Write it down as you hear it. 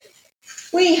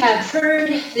We have heard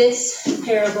this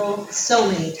parable so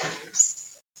many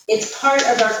times. It's part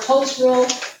of our cultural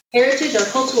heritage, our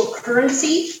cultural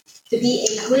currency, to be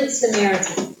a good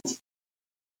Samaritan.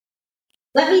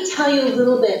 Let me tell you a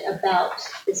little bit about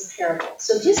this parable.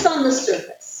 So just on the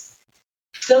surface,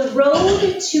 the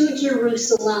road to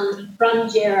Jerusalem from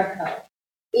Jericho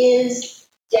is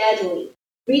deadly,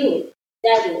 really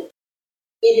deadly.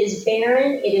 It is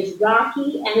barren, it is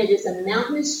rocky, and it is a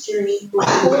mountainous journey for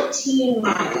 14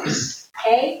 miles.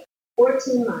 Okay?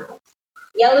 14 miles.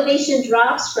 The elevation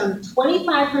drops from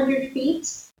 2,500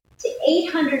 feet to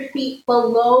 800 feet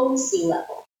below sea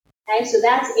level. Okay? So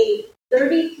that's a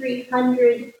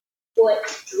 3,300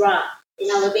 foot drop in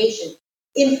elevation.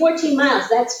 In 14 miles,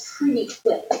 that's pretty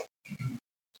quick.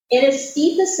 It is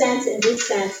steep ascents and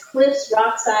descents, cliffs,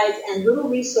 rock sides, and little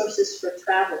resources for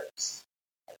travelers.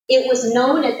 It was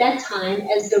known at that time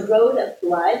as the Road of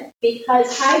Blood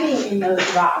because hiding in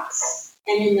those rocks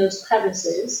and in those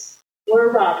crevices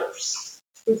were robbers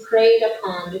who preyed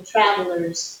upon the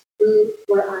travelers who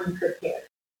were unprepared.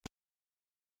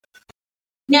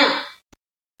 Now,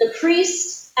 the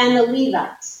priests and the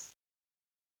Levites.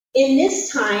 In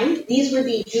this time, these were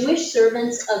the Jewish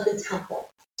servants of the temple.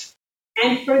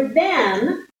 And for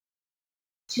them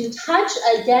to touch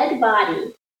a dead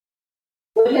body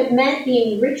would have meant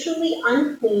being ritually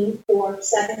unclean for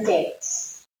 7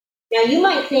 days. Now, you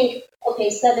might think, okay,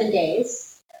 7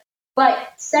 days,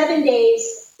 but 7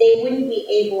 days they wouldn't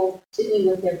be able to be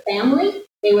with their family.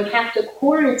 They would have to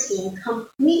quarantine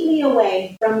completely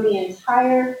away from the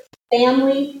entire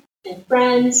family and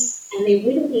friends, and they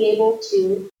wouldn't be able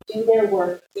to do their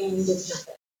work in the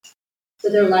temple, so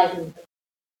their livelihood,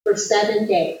 for 7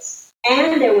 days.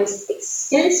 And there was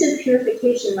extensive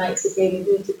purification rites that they would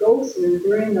need to go through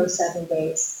during those 7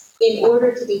 days in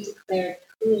order to be declared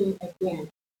clean again.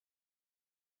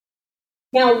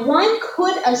 Now, one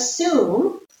could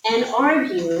assume and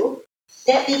argue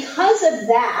that because of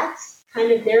that,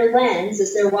 kind of their lens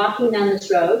as they're walking down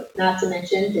this road, not to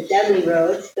mention the deadly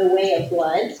road, the way of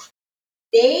blood,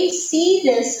 they see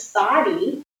this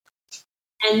body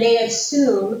and they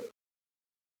assume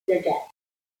they're dead.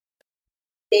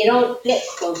 They don't get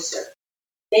closer.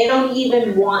 They don't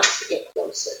even want to get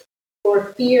closer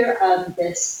for fear of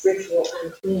this ritual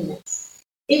uncleanness.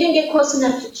 They didn't get close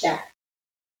enough to check.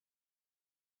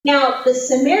 Now, the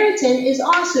Samaritan is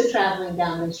also traveling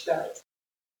down this road.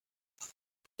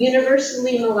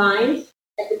 Universally maligned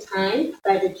at the time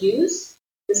by the Jews,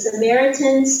 the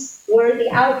Samaritans were the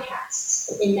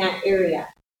outcasts in that area.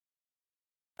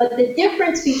 But the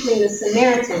difference between the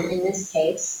Samaritan in this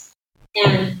case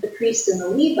and the priest and the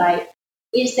Levite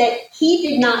is that he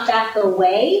did not back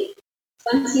away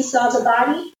once he saw the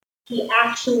body. He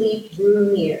actually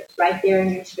drew near, right there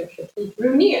in your scripture. He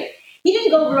drew near. He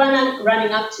didn't go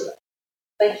running up to it,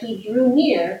 but he drew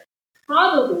near,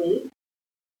 probably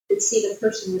could see the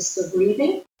person was still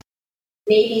breathing,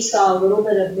 maybe saw a little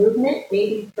bit of movement,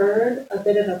 maybe heard a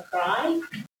bit of a cry.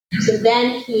 So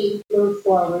then he moved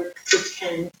forward to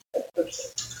tend the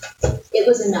person. It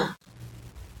was enough.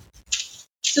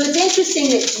 So it's interesting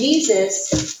that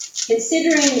Jesus,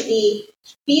 considering the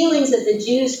feelings of the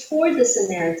Jews toward the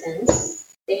Samaritans,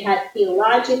 they had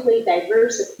theologically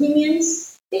diverse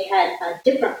opinions, they had a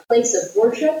different place of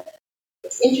worship.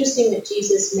 It's interesting that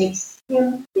Jesus makes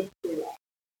him the hero.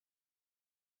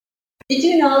 Did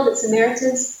you know that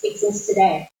Samaritans exist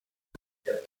today?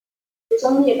 There's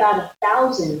only about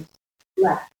 1,000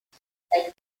 left,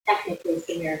 like technically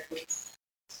Samaritans.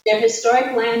 Their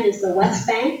historic land is the West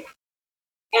Bank,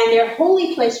 and their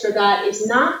holy place for God is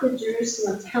not the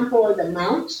Jerusalem temple or the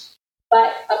mount,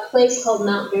 but a place called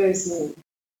Mount Gerizim,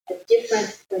 a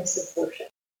different place of worship.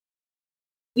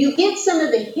 You get some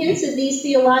of the hints of these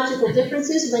theological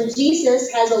differences when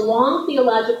Jesus has a long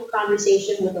theological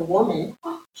conversation with a woman,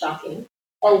 shocking,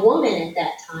 a woman at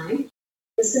that time,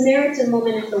 the Samaritan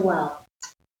woman at the well.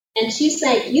 And she's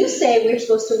saying, you say we're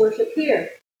supposed to worship here,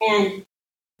 and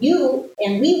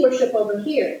we worship over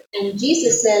here. And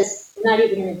Jesus says, I'm not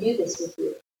even going to do this with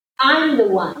you. I'm the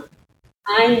one.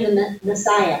 I'm the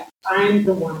Messiah. I'm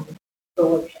the one for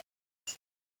worship.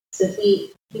 So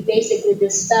he basically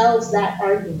dispels that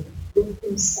argument with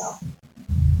himself.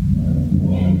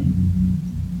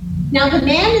 Now the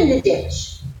man in the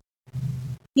ditch,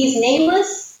 he's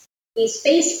nameless, he's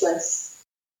faceless,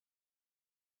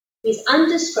 he's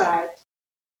undescribed,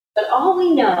 but all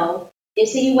we know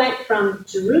is that he went from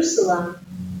Jerusalem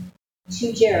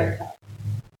to Jericho.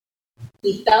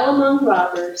 He fell among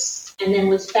robbers and then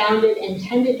was founded and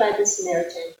tended by the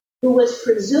Samaritan, who was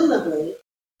presumably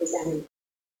his enemy.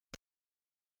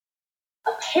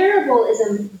 A parable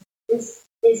is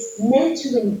is meant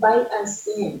to invite us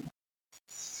in.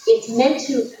 It's meant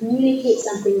to communicate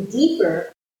something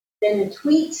deeper than a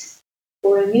tweet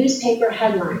or a newspaper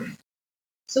headline.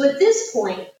 So at this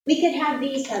point, we could have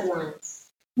these headlines.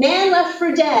 Man left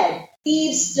for dead,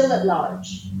 thieves still at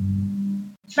large.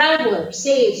 Traveler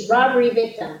saves robbery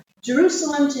victim.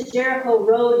 Jerusalem to Jericho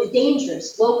road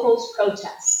dangerous, locals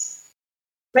protest.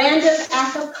 Random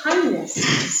act of kindness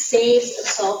saves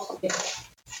assault victim.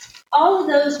 All of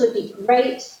those would be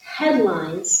great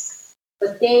headlines,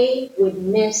 but they would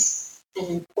miss an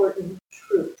important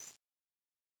truth.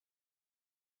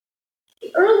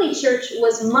 The early church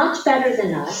was much better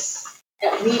than us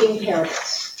at reading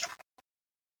parables.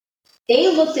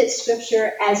 They looked at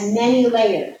Scripture as many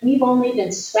layered. We've only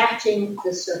been scratching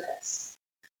the surface.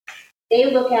 They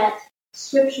look at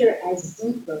Scripture as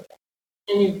deeper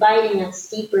and inviting us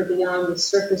deeper beyond the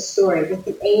surface story with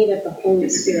the aid of the Holy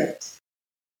Spirit.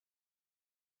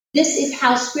 This is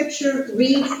how Scripture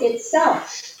reads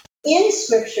itself. In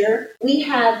Scripture, we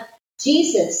have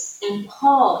Jesus and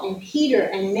Paul and Peter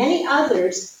and many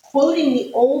others quoting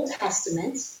the Old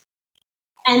Testament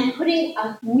and putting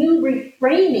a new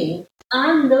reframing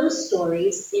on those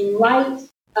stories in light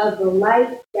of the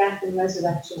life, death, and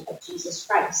resurrection of Jesus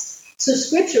Christ. So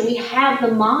Scripture, we have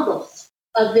the model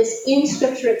of this in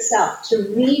Scripture itself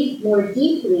to read more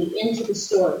deeply into the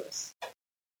stories.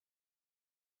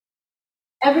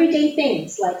 Everyday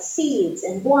things like seeds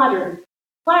and water, and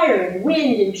fire and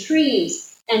wind and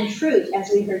trees and fruit,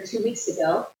 as we heard 2 weeks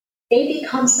ago, they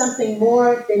become something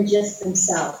more than just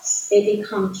themselves. They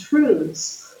become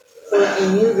truths for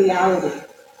a new reality.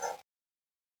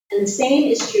 And the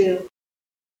same is true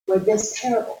for this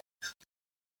parable.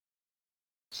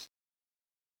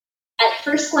 At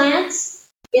first glance,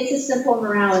 it's a simple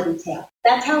morality tale.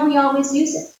 That's how we always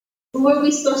use it. Who are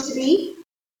we supposed to be?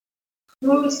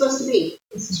 Who are we supposed to be?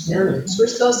 Samaritans. We're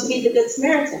supposed to be the Good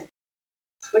Samaritan.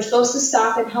 We're supposed to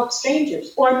stop and help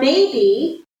strangers. Or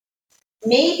maybe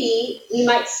we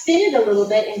might spin it a little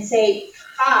bit and say,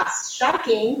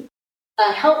 shocking,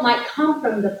 help might come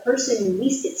from the person you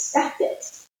least expect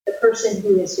it, the person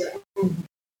who is your enemy.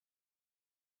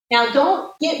 Now,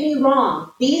 don't get me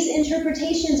wrong. These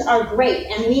interpretations are great,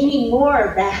 and we need more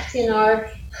of that in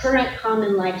our current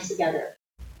common life together.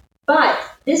 But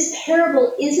this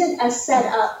parable isn't as set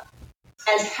up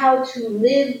as how to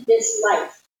live this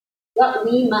life, what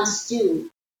we must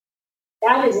do.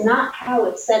 That is not how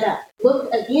it's set up.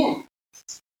 Look again.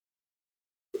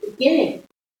 The beginning.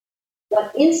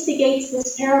 What instigates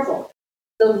this parable?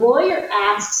 The lawyer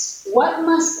asks, what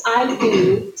must I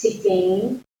do to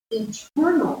gain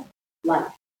eternal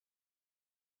life?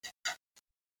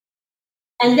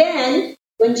 And then,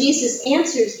 when Jesus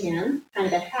answers him, kind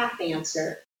of a half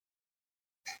answer,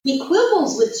 he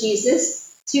quibbles with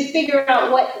Jesus to figure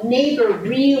out what neighbor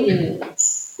really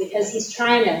means, because he's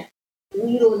trying to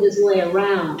wheedle his way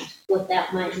around what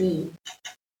that might mean.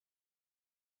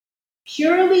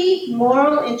 Purely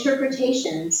moral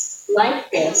interpretations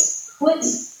like this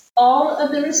puts all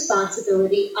of the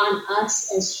responsibility on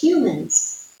us as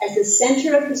humans as the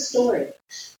center of the story.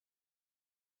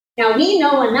 Now, we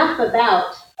know enough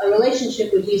about a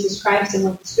relationship with Jesus Christ and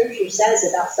what the Scripture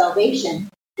says about salvation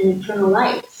and eternal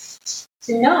life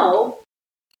to know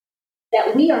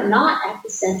that we are not at the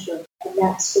center of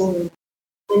that story,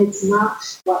 and it's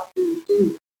not what we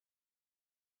do.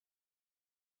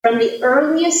 From the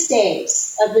earliest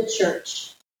days of the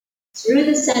church through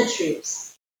the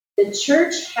centuries, the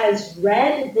church has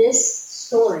read this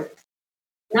story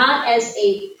not as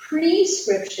a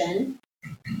prescription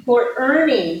for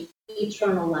earning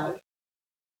eternal life,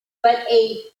 but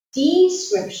a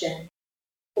description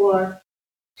for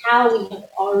how we have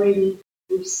already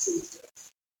received it.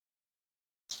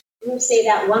 I'm going to say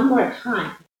that one more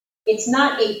time. It's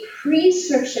not a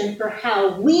prescription for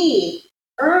how we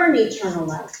earn eternal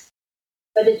life,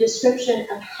 but a description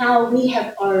of how we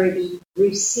have already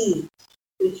received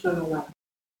eternal life.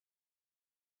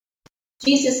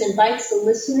 Jesus invites the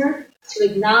listener to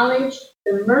acknowledge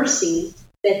the mercy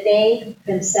that they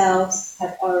themselves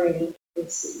have already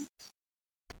received.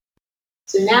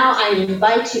 So now I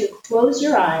invite you to close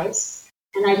your eyes,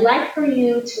 and I'd like for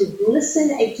you to listen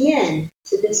again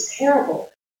to this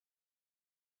parable.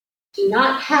 Do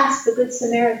not cast the Good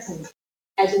Samaritan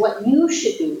as what you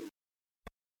should be.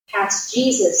 Cast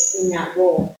Jesus in that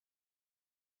role.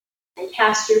 And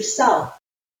cast yourself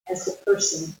as the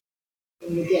person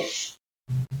in the dish.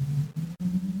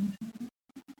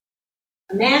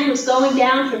 A man was going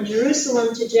down from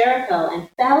Jerusalem to Jericho and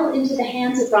fell into the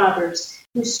hands of robbers,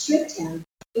 who stripped him,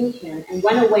 beat him, and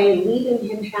went away, leaving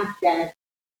him half dead.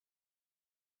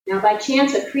 Now by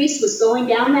chance a priest was going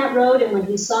down that road, and when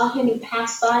he saw him, he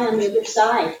passed by on the other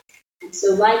side. And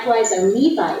so likewise a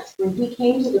Levite, when he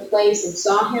came to the place and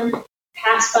saw him,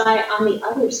 passed by on the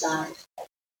other side.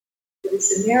 But the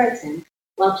Samaritan,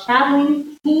 while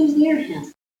traveling, came near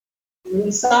him. And when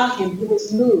he saw him, he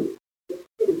was moved with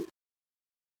pity.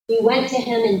 He went to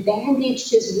him and bandaged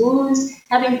his wounds,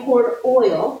 having poured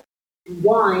oil and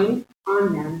wine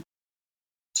on them.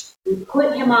 He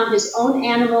put him on his own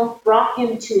animal, brought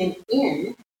him to an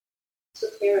inn,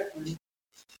 took care of him.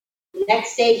 The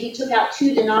next day he took out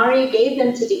 2 denarii, gave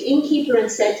them to the innkeeper, and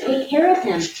said, "Take care of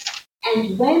him,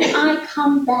 and when I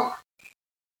come back,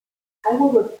 I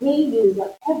will repay you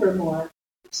whatever more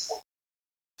you spend."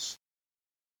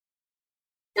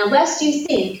 Now, lest you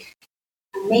think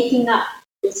I'm making up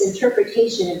this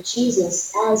interpretation of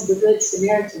Jesus as the Good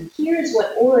Samaritan, here is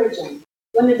what Origen,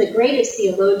 one of the greatest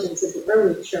theologians of the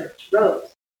early church,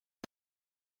 wrote.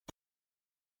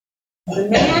 The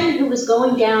man who was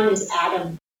going down is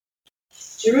Adam.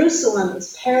 Jerusalem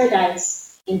is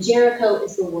paradise, and Jericho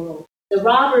is the world. The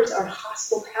robbers are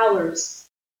hostile powers.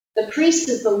 The priest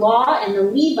is the law, and the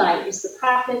Levite is the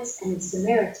prophets, and the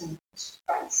Samaritan is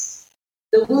Christ.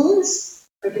 The wounds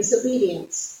are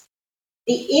disobedience.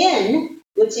 The inn,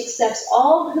 which accepts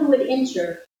all who would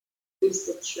enter, is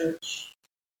the church.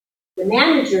 The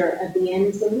manager of the inn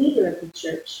is the leader of the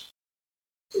church,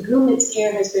 to whom its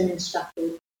care has been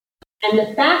instructed. And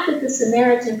the fact that the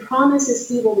Samaritan promises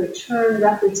he will return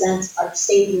represents our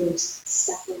Savior's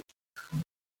second coming.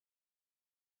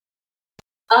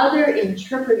 Other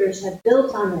interpreters have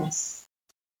built on this.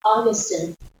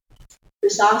 Augustine,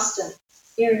 Chrysostom,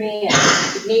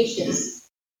 Irenaeus, Ignatius.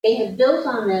 They have built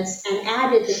on this and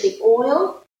added that the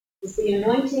oil is the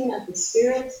anointing of the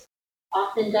Spirit,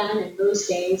 often done in those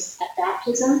days at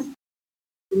baptism,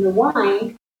 and the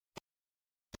wine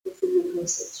is the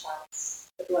Eucharistic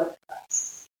chalice, the blood of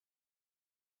Christ.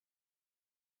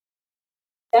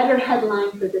 Better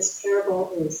headline for this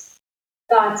parable is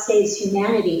God saves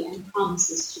humanity and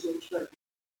promises to return.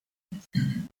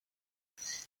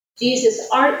 Jesus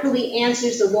artfully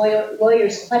answers the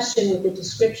lawyer's question with a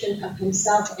description of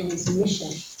himself and his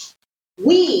mission.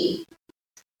 We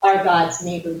are God's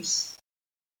neighbors.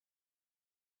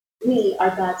 We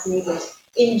are God's neighbors.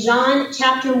 In John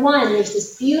chapter 1, there's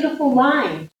this beautiful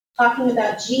line talking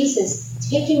about Jesus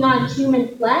taking on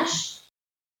human flesh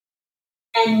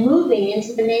and moving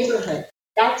into the neighborhood.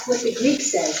 That's what the Greek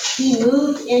says. He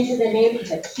moved into the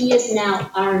neighborhood. He is now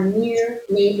our near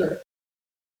neighbor.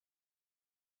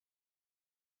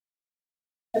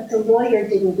 But the lawyer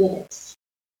didn't get it.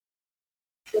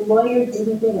 The lawyer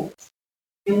didn't get it.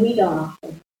 And we don't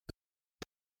often.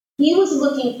 He was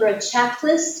looking for a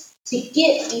checklist to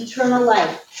get eternal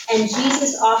life, and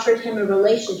Jesus offered him a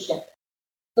relationship.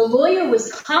 The lawyer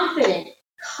was confident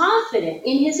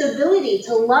in his ability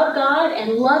to love God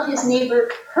and love his neighbor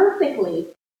perfectly.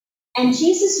 And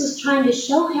Jesus was trying to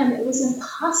show him it was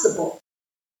impossible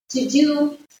to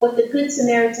do what the Good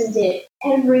Samaritan did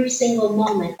every single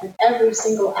moment of every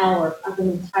single hour of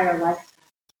an entire lifetime.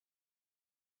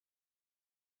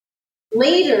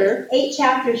 Later, 8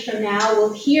 chapters from now,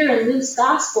 we'll hear in Luke's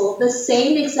gospel the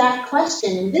same exact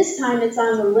question, and this time it's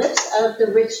on the lips of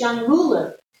the rich young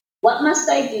ruler. What must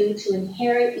I do to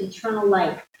inherit eternal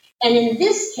life? And in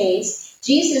this case,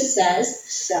 Jesus says,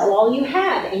 sell all you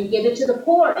have and give it to the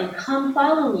poor and come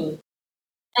follow me.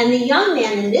 And the young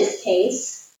man in this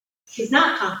case, he's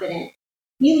not confident.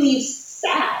 He leaves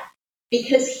sad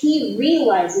because he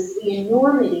realizes the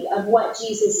enormity of what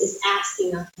Jesus is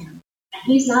asking of him. And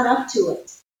he's not up to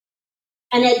it.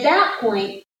 And at that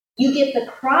point, you get the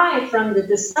cry from the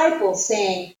disciples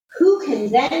saying, who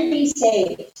can then be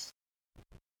saved?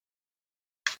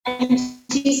 And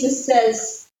Jesus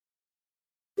says,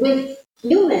 with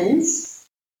humans,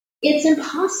 it's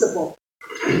impossible.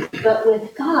 But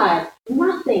with God,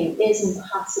 nothing is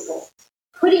impossible.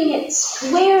 Putting it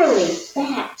squarely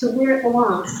back to where it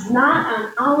belongs, not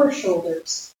on our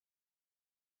shoulders,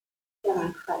 but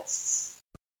on Christ's.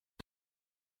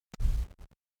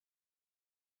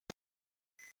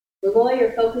 The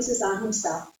lawyer focuses on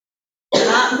himself,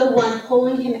 not the one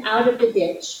pulling him out of the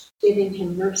ditch, giving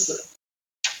him mercy.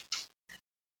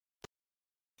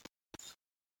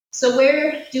 So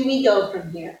where do we go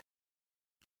from here?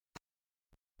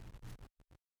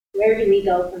 Where do we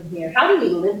go from here? How do we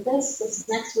live this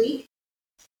next week?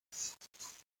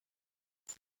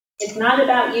 It's not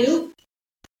about you.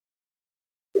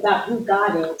 It's about who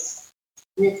God is.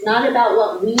 And it's not about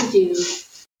what we do,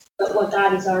 but what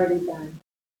God has already done.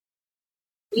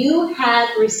 You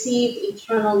have received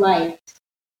eternal life.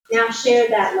 Now share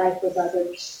that life with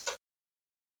others.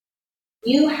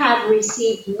 You have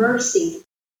received mercy.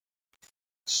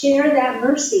 Share that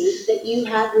mercy that you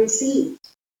have received.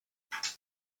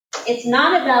 It's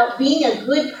not about being a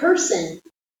good person,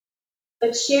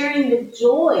 but sharing the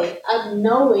joy of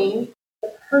knowing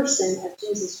the person of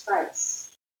Jesus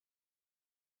Christ.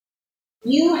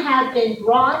 You have been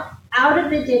brought out of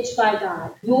the ditch by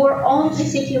God, your own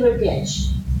particular ditch.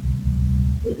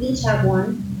 We each have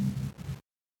one.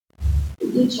 We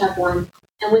each have one.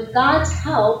 And with God's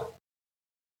help,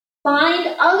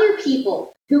 find other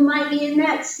people who might be in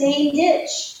that same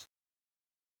ditch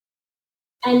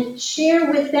and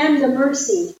share with them the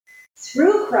mercy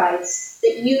through Christ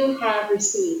that you have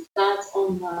received, God's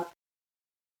own love.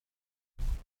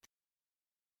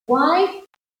 Why?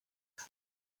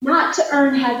 Not to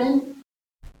earn heaven,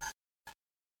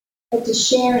 but to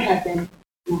share heaven.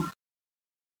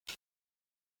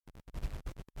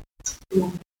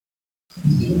 Yeah.